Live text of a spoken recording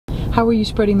How are you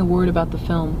spreading the word about the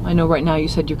film? I know right now you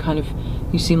said you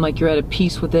seem like you're at a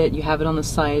peace with it, you have it on the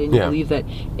site, and you believe that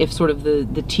if sort of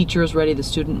the teacher is ready, the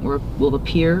student will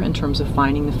appear in terms of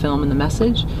finding the film and the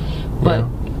message. But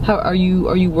how are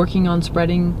you working on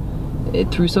spreading it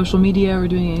through social media or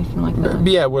doing anything like that?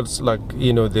 Yeah, well, it's like,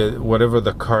 you know, whatever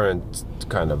the current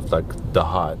kind of like the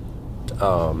hot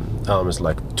elements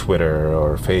like Twitter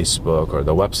or Facebook or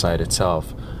the website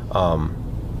itself.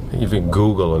 Even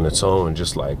Google on its own,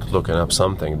 just like looking up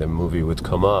something, the movie would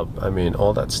come up. I mean,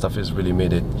 all that stuff has really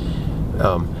made it,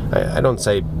 I don't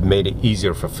say made it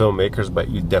easier for filmmakers, but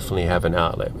you definitely have an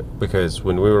outlet. Because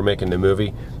when we were making the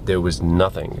movie, there was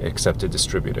nothing except a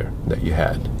distributor that you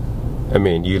had. I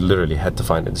mean, you literally had to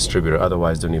find a distributor,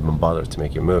 otherwise don't even bother to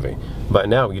make your movie. But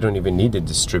now you don't even need a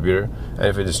distributor, and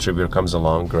if a distributor comes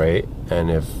along, great. And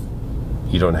if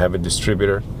you don't have a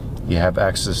distributor, you have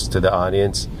access to the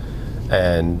audience.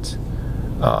 And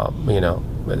you know,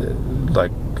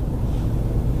 like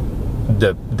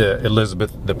the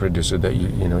Elizabeth, the producer that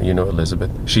you know Elizabeth,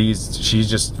 she's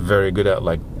just very good at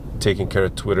like taking care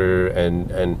of Twitter, and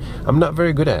I'm not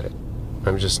very good at it.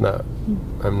 I'm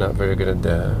not very good at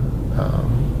the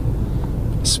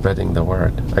spreading the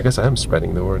word. I guess I am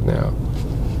spreading the word now.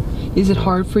 Is it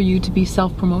hard for you to be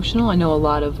self-promotional? I know a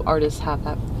lot of artists have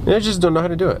that. I just don't know how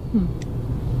to do it.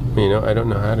 You know, I don't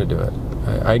know how to do it.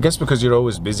 I guess because you're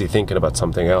always busy thinking about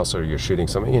something else, or you're shooting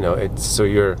something, you know, it's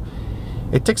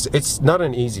not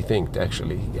an easy thing to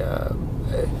actually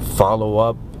follow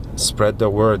up, spread the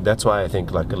word. That's why I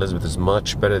think like Elizabeth is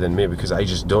much better than me, because I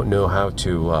just don't know how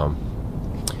to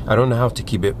I don't know how to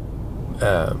keep it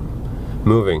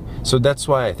moving. So that's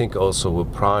why I think also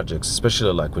with projects,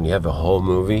 especially like when you have a whole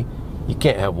movie, you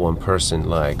can't have one person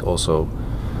like also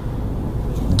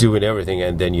doing everything,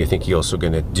 and then you think you're also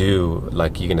gonna do,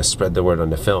 like, you're gonna spread the word on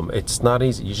the film. It's not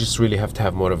easy. You just really have to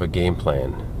have more of a game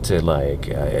plan to, like,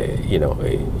 you know,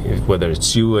 whether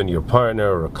it's you and your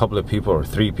partner, or a couple of people, or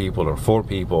 3 people, or 4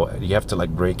 people, you have to like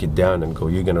break it down and go,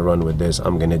 you're gonna run with this,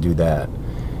 I'm gonna do that.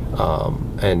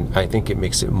 And I think it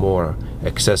makes it more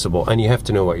accessible, and you have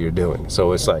to know what you're doing.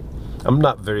 So it's like, I'm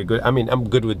not very good. I mean, I'm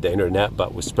good with the internet,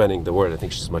 but with spreading the word, I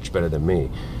think she's much better than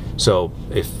me. So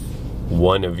if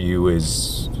one of you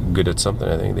is good at something,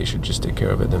 I think they should just take care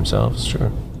of it themselves. Sure.